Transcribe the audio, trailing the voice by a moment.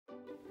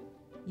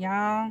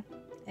Y'all,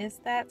 it's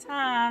that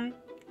time.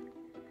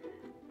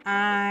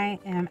 I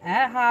am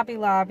at Hobby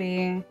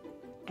Lobby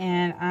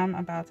and I'm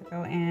about to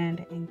go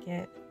in and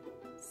get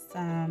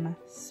some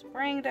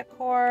spring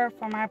decor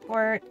for my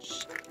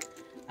porch.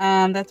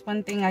 That's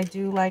one thing I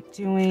do like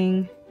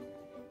doing,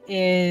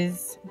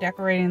 is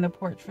decorating the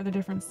porch for the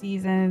different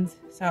seasons.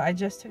 So I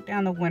just took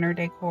down the winter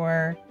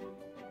decor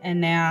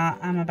and now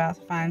I'm about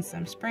to find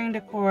some spring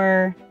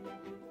decor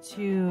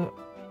to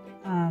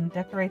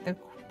decorate the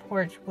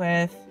porch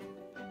with.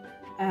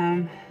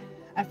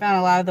 I found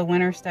a lot of the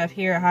winter stuff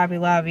here at Hobby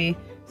Lobby,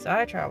 so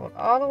I traveled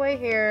all the way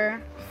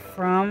here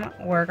from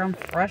work. I'm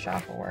fresh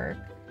off of work,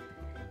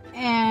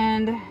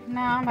 and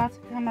now I'm about to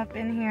come up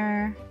in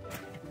here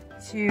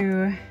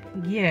to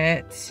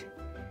get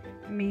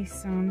me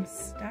some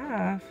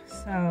stuff.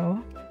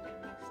 So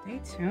stay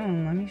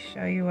tuned. Let me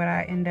show you what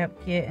I end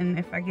up getting,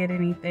 if I get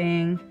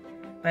anything.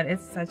 But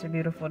it's such a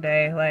beautiful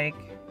day. Like,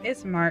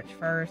 it's March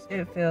 1st.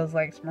 It feels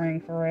like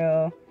spring for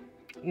real,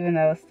 even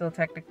though it's still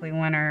technically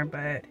winter,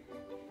 but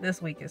this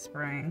week is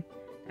spring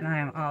and I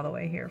am all the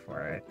way here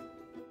for it.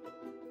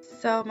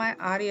 So my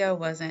audio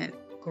wasn't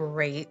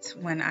great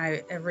when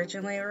I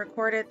originally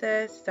recorded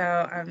this,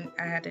 so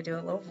I had to do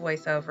a little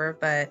voiceover,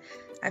 but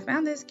I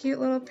found this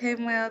cute little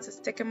pinwheel to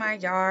stick in my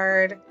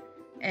yard,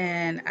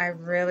 and I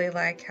really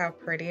like how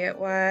pretty it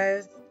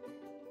was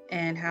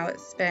and how it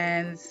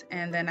spins.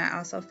 And then I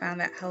also found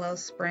that Hello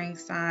Spring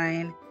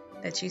sign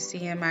that you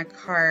see in my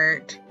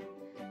cart.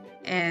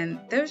 And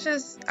there's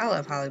just, I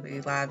love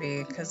Hobby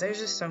Lobby because there's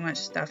just so much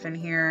stuff in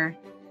here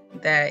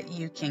that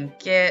you can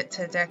get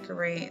to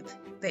decorate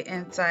the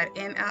inside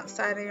and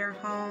outside of your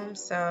home.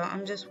 So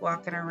I'm just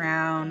walking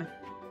around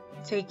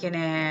taking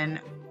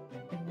in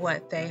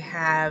what they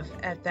have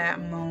at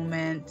that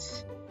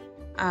moment.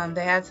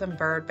 They had some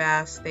bird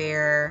baths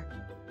there.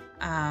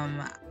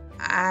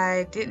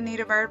 I didn't need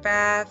a bird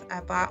bath.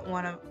 I bought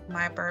one of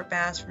my bird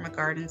baths from a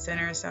garden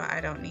center, so I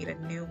don't need a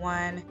new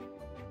one.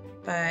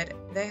 But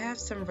they have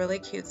some really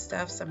cute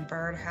stuff, some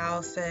bird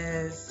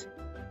houses,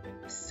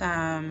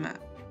 some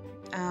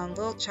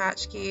little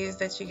tchotchkes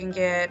that you can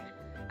get.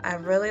 I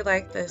really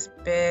like this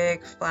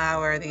big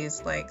flower,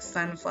 these like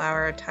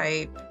sunflower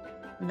type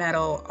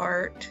metal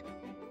art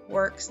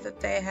works that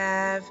they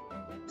have.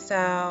 So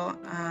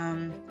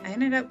I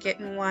ended up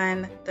getting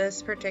one.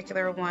 This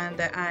particular one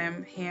that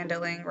I'm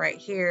handling right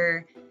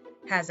here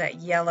has that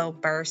yellow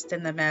burst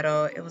in the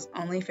middle. It was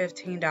only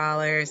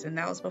 $15, and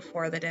that was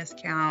before the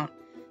discount.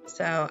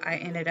 So I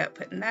ended up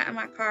putting that in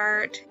my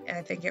cart.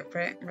 I think it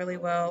went really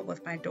well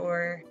with my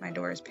door. My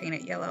door is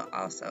painted yellow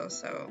also,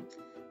 so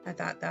I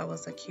thought that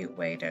was a cute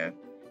way to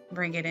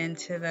bring it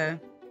into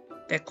the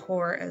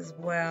decor as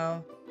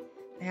well.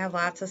 They have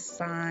lots of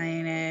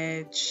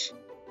signage.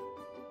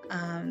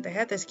 They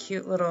had this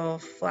cute little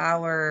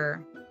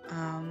flower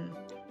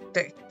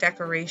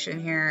decoration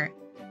here,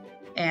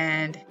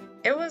 and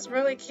it was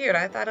really cute.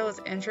 I thought it was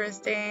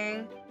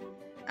interesting.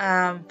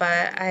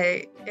 But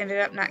I ended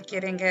up not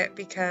getting it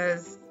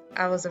because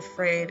I was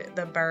afraid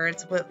the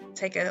birds would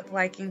take a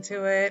liking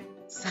to it.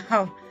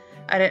 So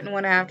I didn't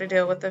want to have to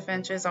deal with the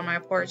finches on my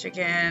porch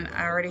again.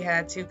 I already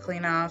had to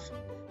clean off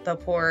the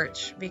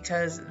porch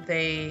because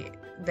they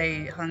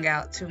hung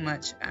out too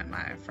much at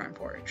my front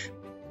porch.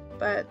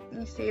 But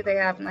you see they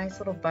have nice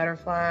little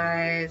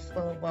butterflies,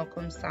 little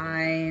welcome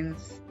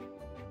signs.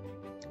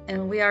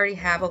 And we already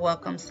have a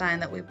welcome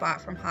sign that we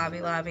bought from Hobby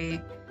Lobby.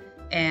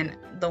 And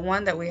the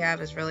one that we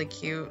have is really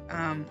cute.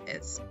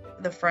 It's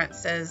the front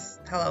says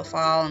Hello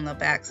Fall and the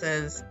back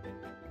says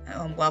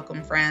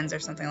Welcome Friends or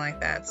something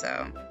like that.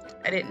 So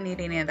I didn't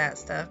need any of that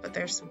stuff, but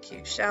there's some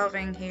cute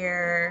shelving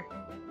here.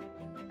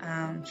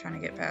 I'm trying to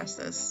get past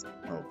this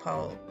little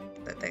pole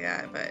that they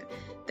got, but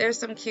there's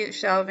some cute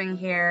shelving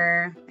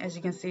here. As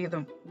you can see,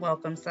 the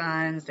welcome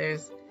signs. They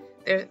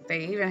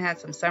even had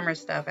some summer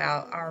stuff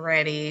out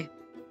already.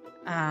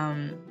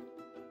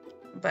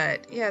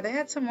 But yeah, they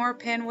had some more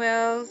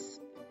pinwheels,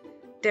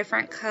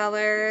 different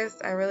colors.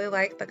 I really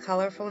like the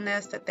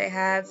colorfulness that they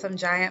had. Some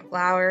giant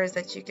flowers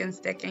that you can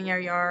stick in your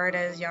yard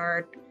as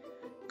yard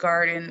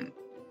garden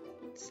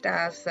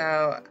stuff.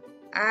 So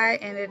I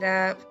ended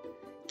up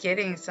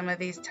getting some of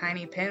these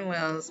tiny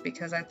pinwheels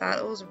because I thought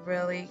it was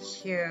really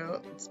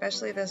cute,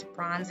 especially this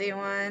bronzy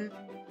one.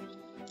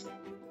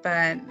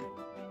 But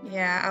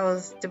yeah, I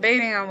was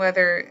debating on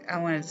whether I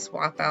wanted to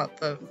swap out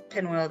the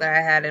pinwheel that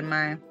I had in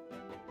my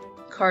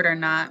cart or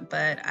not,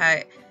 but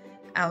I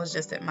was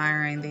just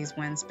admiring these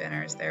wind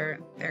spinners. They're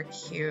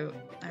cute.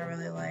 I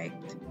really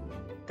liked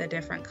the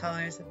different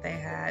colors that they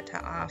had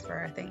to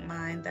offer. I think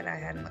mine that I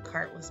had in the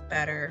cart was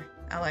better.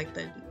 I like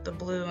the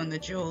blue and the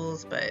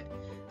jewels, but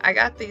I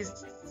got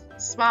these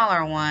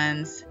smaller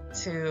ones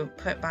to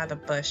put by the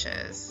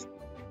bushes.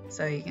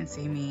 So you can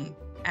see me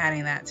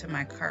adding that to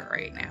my cart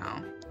right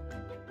now.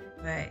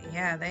 But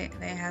yeah, they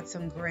had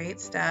some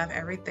great stuff.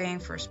 Everything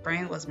for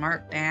spring was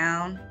marked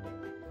down.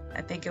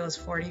 I think it was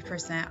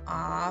 40%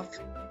 off.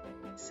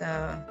 So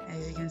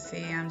as you can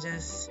see, I'm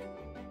just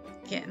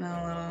getting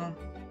a little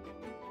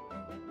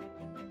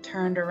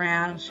turned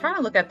around. I was trying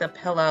to look at the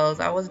pillows.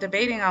 I was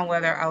debating on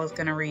whether I was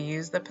going to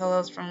reuse the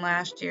pillows from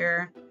last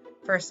year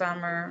for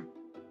summer.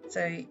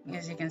 So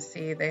as you can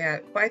see, they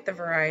had quite the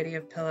variety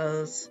of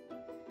pillows,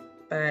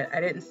 but I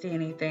didn't see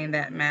anything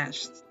that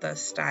matched the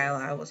style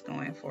I was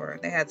going for.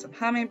 They had some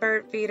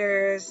hummingbird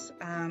feeders.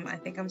 I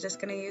think I'm just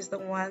going to use the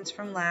ones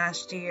from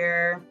last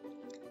year.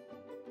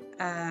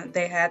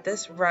 They had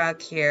this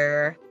rug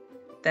here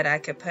that I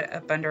could put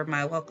up under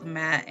my welcome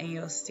mat, and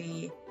you'll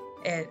see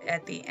it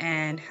at the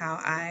end how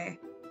I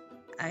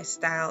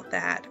styled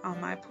that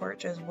on my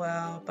porch as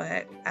well.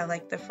 But I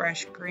like the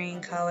fresh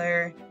green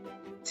color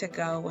to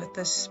go with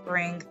the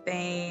spring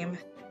theme.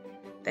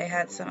 They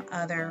had some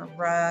other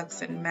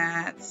rugs and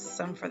mats,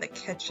 some for the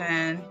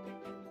kitchen,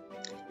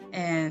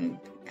 and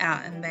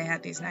they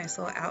had these nice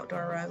little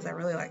outdoor rugs. I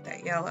really like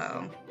that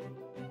yellow.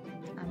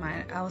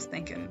 I was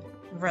thinking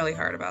really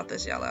hard about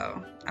this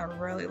yellow. I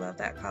really love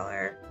that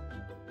color,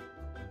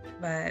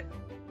 but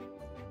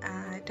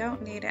I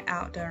don't need an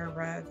outdoor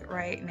rug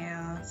right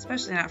now,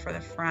 especially not for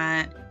the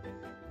front.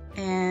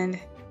 And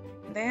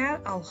they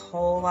had a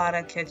whole lot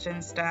of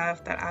kitchen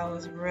stuff that I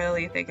was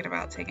really thinking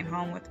about taking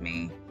home with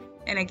me.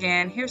 And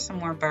again, here's some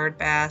more bird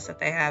baths that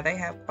they have. They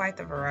have quite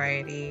the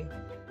variety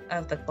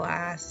of the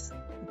glass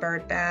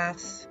bird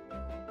baths.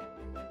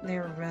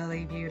 They're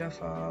really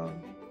beautiful.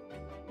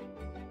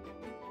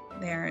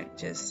 They're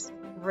just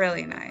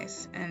really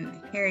nice.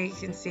 And here you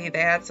can see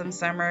they had some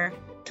summer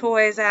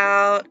toys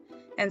out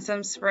and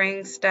some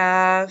spring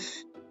stuff.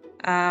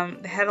 They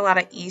had a lot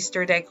of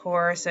Easter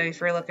decor, so if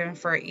you're looking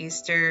for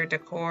Easter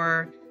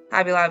decor,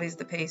 Hobby Lobby is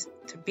the place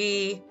to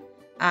be.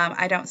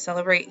 I don't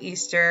celebrate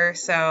Easter,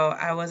 so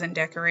I wasn't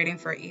decorating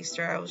for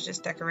Easter. I was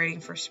just decorating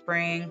for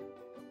spring.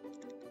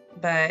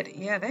 But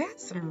yeah, they had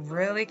some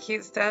really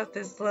cute stuff.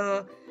 These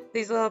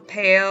little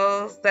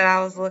pails that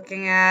I was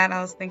looking at,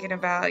 I was thinking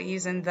about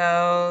using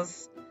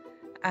those.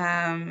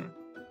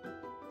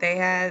 They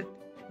had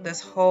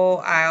this whole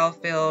aisle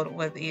filled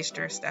with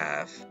Easter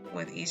stuff,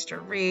 with Easter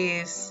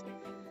wreaths,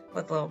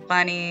 with little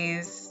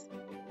bunnies,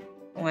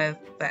 with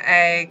the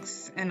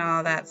eggs and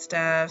all that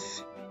stuff.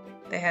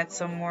 They had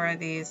some more of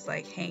these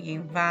like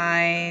hanging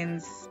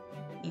vines.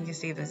 You can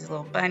see these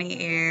little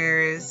bunny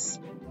ears,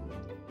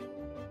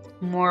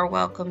 more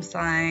welcome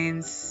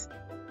signs.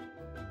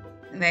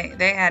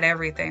 They had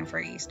everything for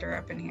Easter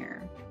up in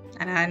here.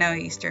 And I know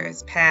Easter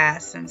is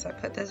past since I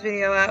put this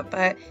video up,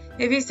 but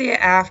if you see it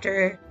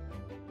after,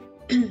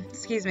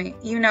 excuse me,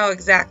 you know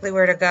exactly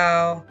where to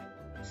go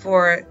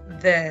for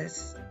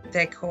this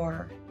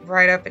decor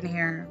right up in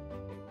here.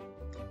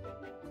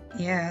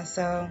 Yeah,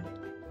 so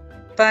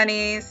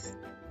bunnies,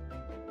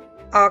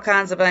 all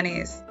kinds of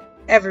bunnies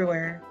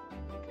everywhere.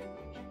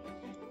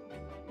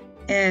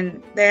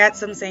 And they had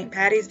some St.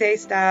 Patty's Day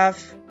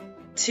stuff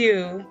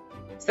too.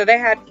 So they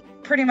had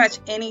pretty much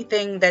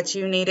anything that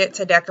you needed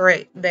to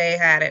decorate. They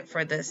had it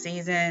for this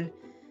season.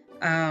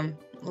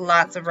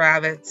 Lots of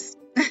rabbits,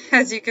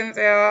 as you can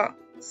tell.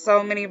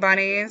 So many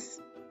bunnies.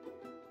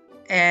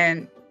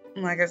 And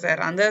like I said,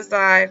 on this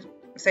side,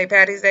 St.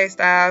 Patty's Day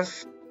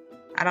stuff.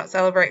 I don't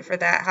celebrate for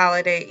that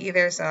holiday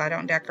either, so I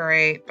don't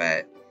decorate.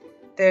 But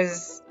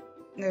there's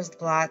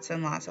lots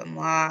and lots and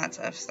lots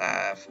of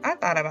stuff. I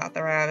thought about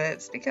the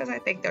rabbits because I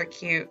think they're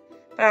cute,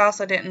 but I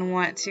also didn't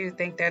want to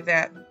think they're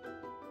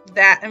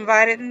that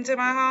invited into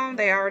my home.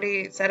 They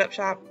already set up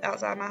shop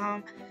outside my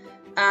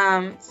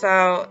home.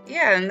 So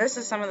yeah, and this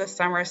is some of the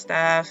summer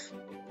stuff.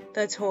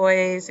 The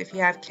toys, if you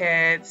have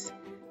kids,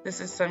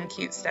 this is some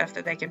cute stuff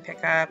that they can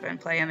pick up and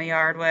play in the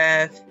yard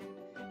with.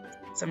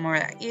 Some more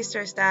of that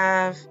Easter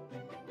stuff.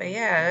 But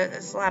yeah,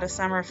 it's a lot of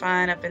summer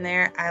fun up in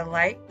there. I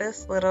like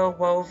this little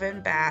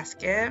woven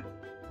basket.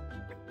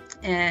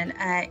 And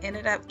I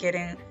ended up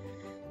getting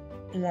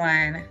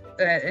one.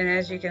 And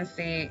as you can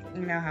see,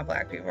 you know how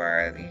black people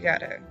are.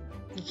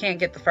 You can't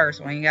get the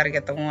first one. You got to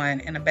get the one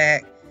in the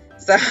back.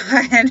 So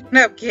I ended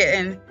up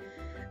getting,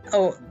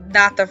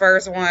 not the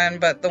first one,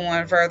 but the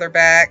one further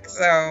back.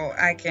 So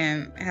I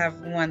can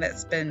have one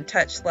that's been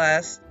touched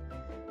less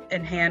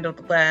and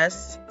handled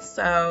less.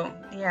 So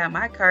yeah,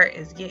 my cart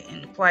is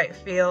getting quite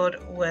filled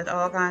with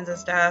all kinds of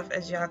stuff.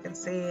 As y'all can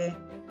see,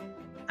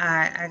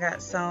 I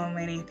got so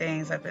many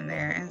things up in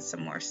there, and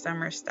some more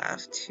summer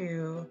stuff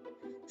too.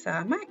 So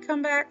I might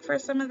come back for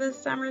some of this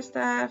summer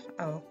stuff.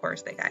 Oh, of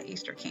course they got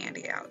Easter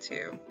candy out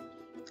too.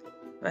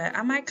 But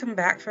I might come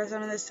back for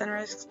some of this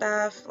summer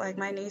stuff. Like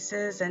my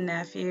nieces and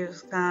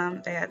nephews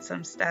come. They had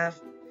some stuff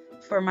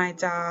for my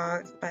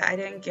dog, but I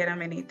didn't get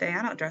him anything.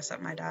 I don't dress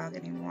up my dog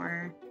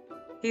anymore.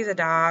 He's a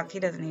dog. He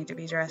doesn't need to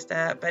be dressed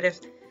up. But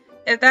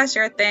if that's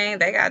your thing,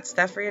 they got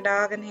stuff for your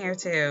dog in here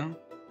too.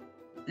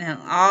 And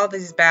all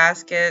these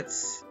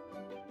baskets.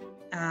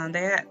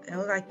 It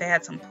looked like they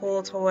had some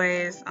pool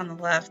toys on the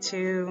left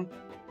too.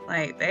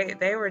 Like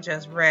they were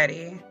just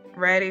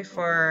ready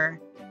for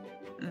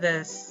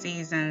the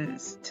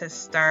seasons to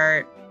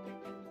start.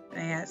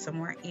 They had some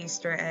more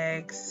Easter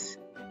eggs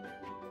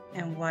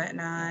and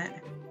whatnot.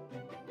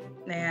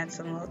 They had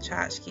some little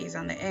tchotchkes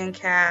on the end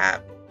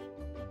cap.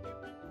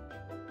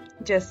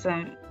 Just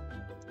some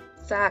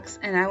Saks,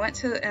 and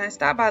I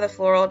stopped by the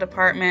floral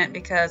department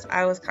because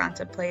I was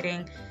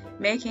contemplating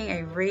making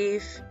a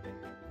wreath,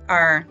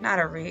 or not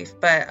a wreath,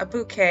 but a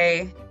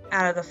bouquet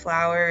out of the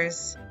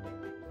flowers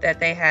that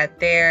they had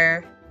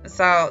there.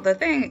 So the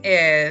thing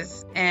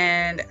is,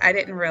 and I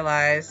didn't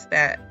realize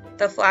that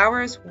the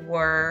flowers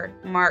were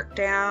marked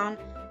down,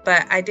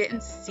 but I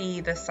didn't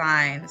see the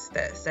signs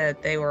that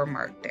said they were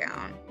marked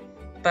down.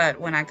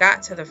 But when I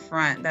got to the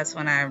front, that's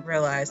when I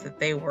realized that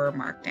they were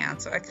marked down.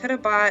 So I could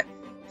have bought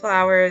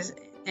flowers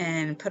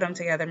and put them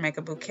together and make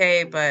a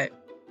bouquet, but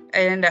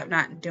I ended up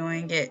not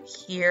doing it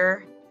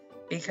here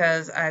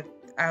because I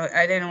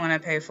didn't want to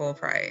pay full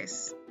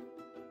price.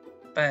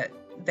 But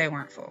they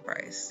weren't full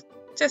price.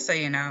 Just so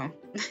you know,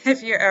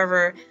 if you're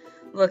ever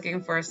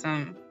looking for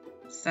some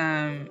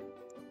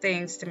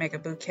things to make a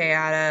bouquet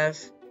out of,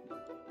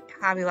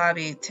 Hobby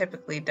Lobby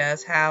typically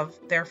does have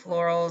their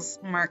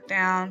florals marked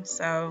down.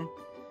 So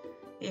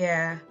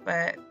yeah,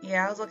 but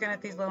yeah, I was looking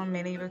at these little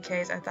mini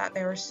bouquets. I thought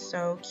they were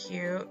so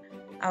cute.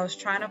 I was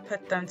trying to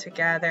put them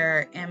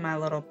together in my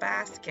little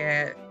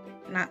basket,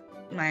 not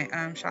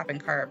my shopping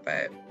cart,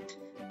 but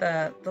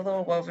the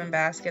little woven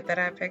basket that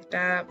I picked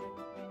up.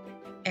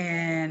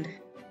 And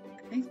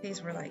I think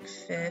these were like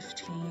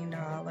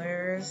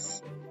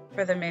 $15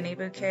 for the mini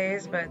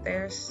bouquets, but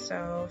they're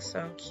so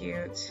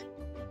cute.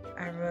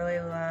 I really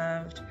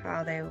loved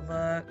how they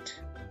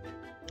looked.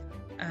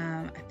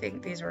 I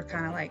think these were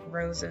kind of like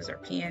roses or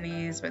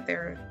peonies, but they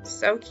were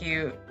so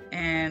cute,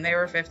 and they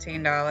were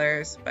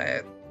 $15,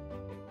 but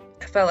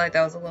I felt like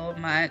that was a little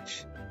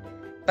much,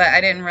 but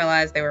I didn't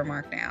realize they were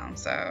marked down,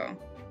 so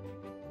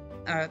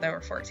they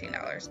were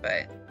 $14.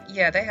 But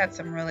yeah, they had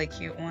some really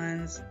cute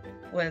ones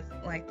with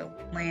like the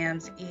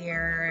lamb's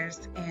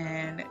ears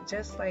and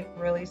just like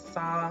really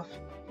soft,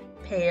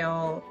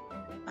 pale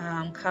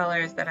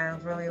colors that I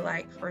really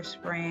like for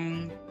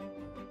spring.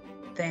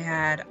 They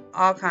had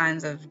all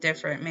kinds of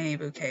different mini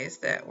bouquets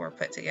that were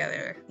put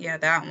together. Yeah,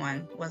 that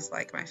one was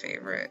like my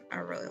favorite. I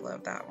really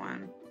loved that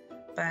one.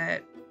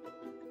 But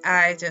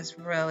I just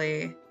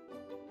really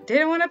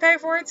didn't want to pay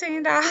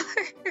 $14.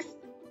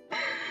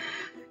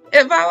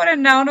 If I would have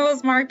known it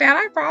was marked down,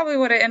 I probably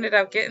would have ended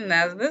up getting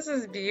this. This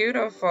is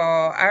beautiful.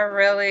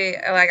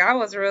 I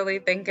was really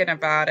thinking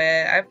about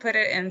it. I put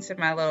it into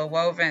my little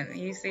woven.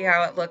 You see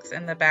how it looks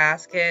in the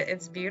basket?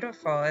 It's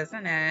beautiful,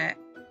 isn't it?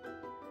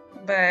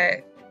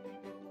 But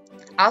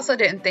I also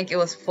didn't think it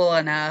was full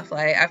enough.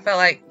 Like, I felt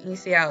like, you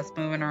see how it's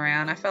moving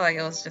around? I felt like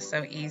it was just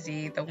so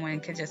easy. The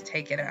wind could just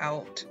take it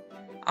out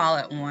all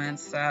at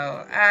once. So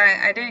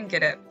I didn't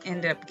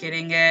end up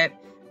getting it,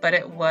 but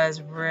it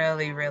was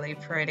really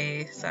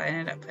pretty. So I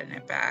ended up putting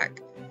it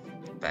back.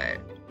 But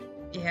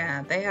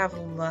yeah, they have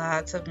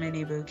lots of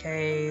mini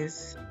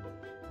bouquets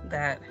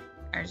that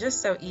are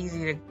just so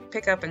easy to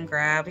pick up and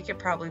grab. You could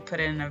probably put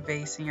it in a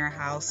vase in your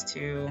house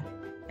too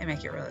and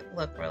make it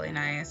look really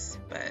nice.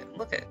 But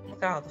look at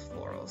all the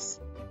florals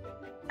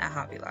at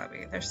Hobby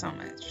Lobby. There's so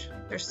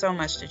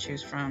much to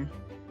choose from.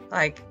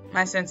 Like,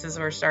 my senses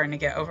were starting to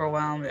get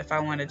overwhelmed if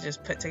I wanted to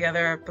just put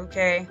together a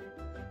bouquet.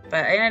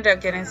 But I ended up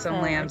getting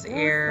some lamb's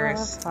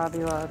ears. Hobby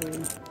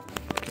Lobby,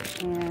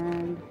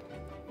 and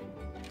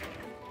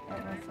it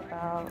was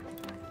about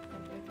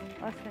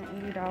less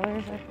than $80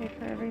 I paid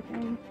for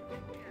everything,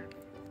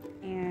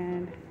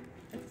 and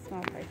it's a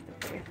small price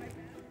to pay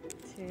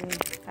to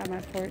have my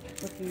porch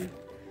looking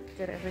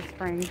good every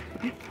spring.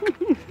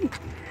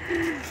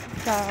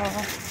 So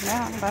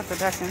now I'm about to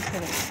duck into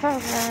the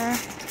cover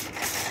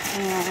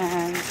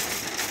and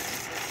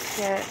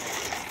get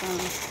some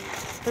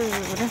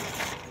food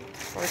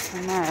for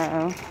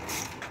tomorrow,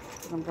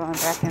 because I'm going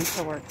back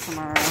into work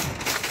tomorrow.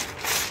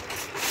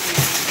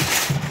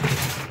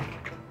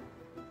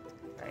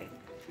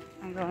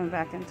 I'm going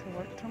back into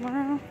work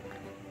tomorrow,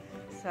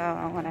 so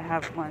I want to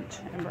have lunch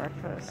and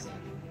breakfast. So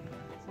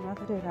I'm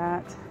about to do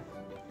that.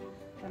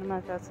 Then I'm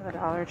going to go to the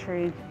Dollar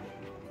Tree,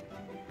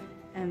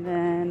 and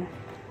then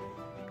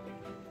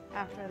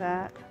after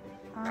that,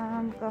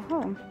 go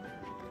home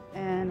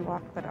and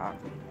walk the dog.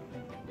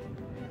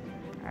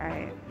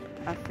 Alright,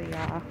 I'll see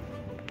y'all.